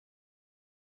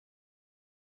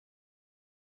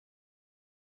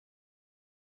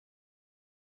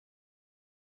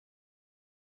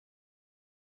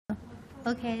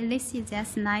Okay, this is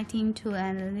S92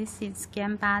 and this is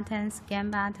scan button, scan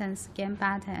button, scan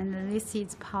button, and this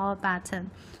is power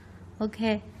button.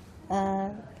 Okay,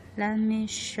 let me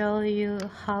show you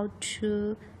how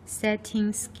to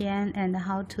setting scan and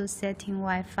how to setting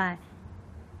Wi-Fi.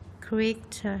 Click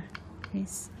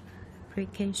this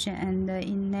application and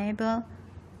enable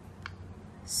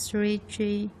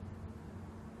 3G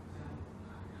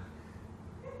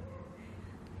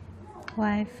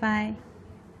Wi-Fi.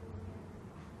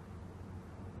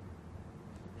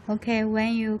 Okay,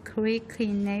 when you click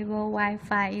enable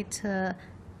Wi-Fi,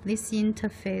 this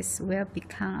interface will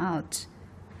become out.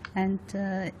 And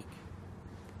let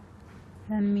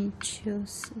me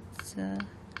choose the.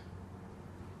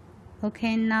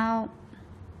 Okay, now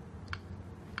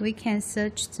we can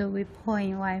search the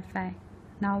waypoint Wi-Fi.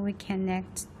 Now we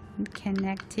connect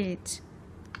it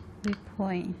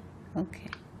waypoint. Okay.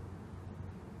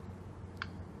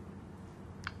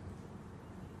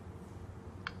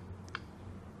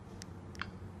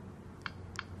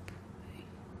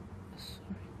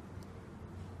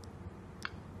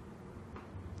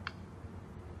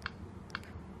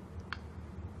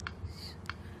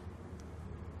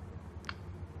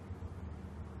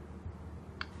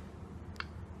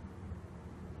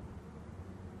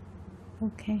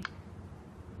 Okay.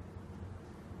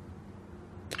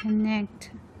 Connect.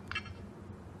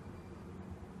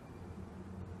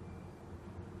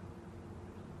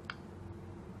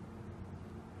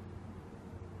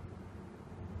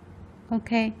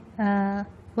 Okay.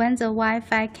 When the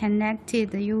Wi-Fi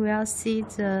connected, you will see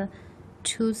the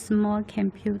two small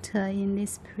computer in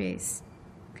this place.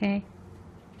 Okay.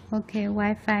 Okay.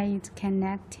 Wi-Fi is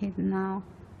connected now.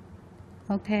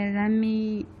 Okay, let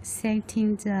me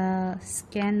setting the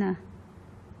scanner,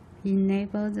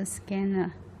 enable the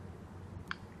scanner,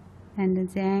 and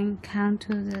then come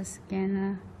to the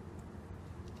scanner.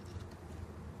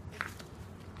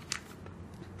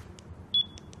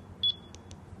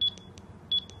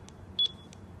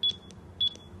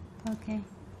 Okay.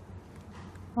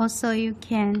 Also, you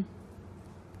can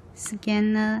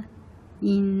scanner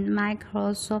in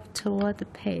Microsoft Word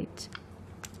page.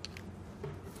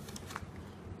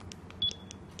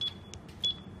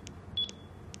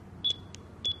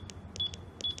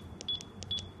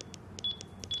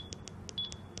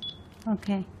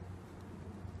 Okay.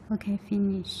 Okay,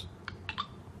 finish.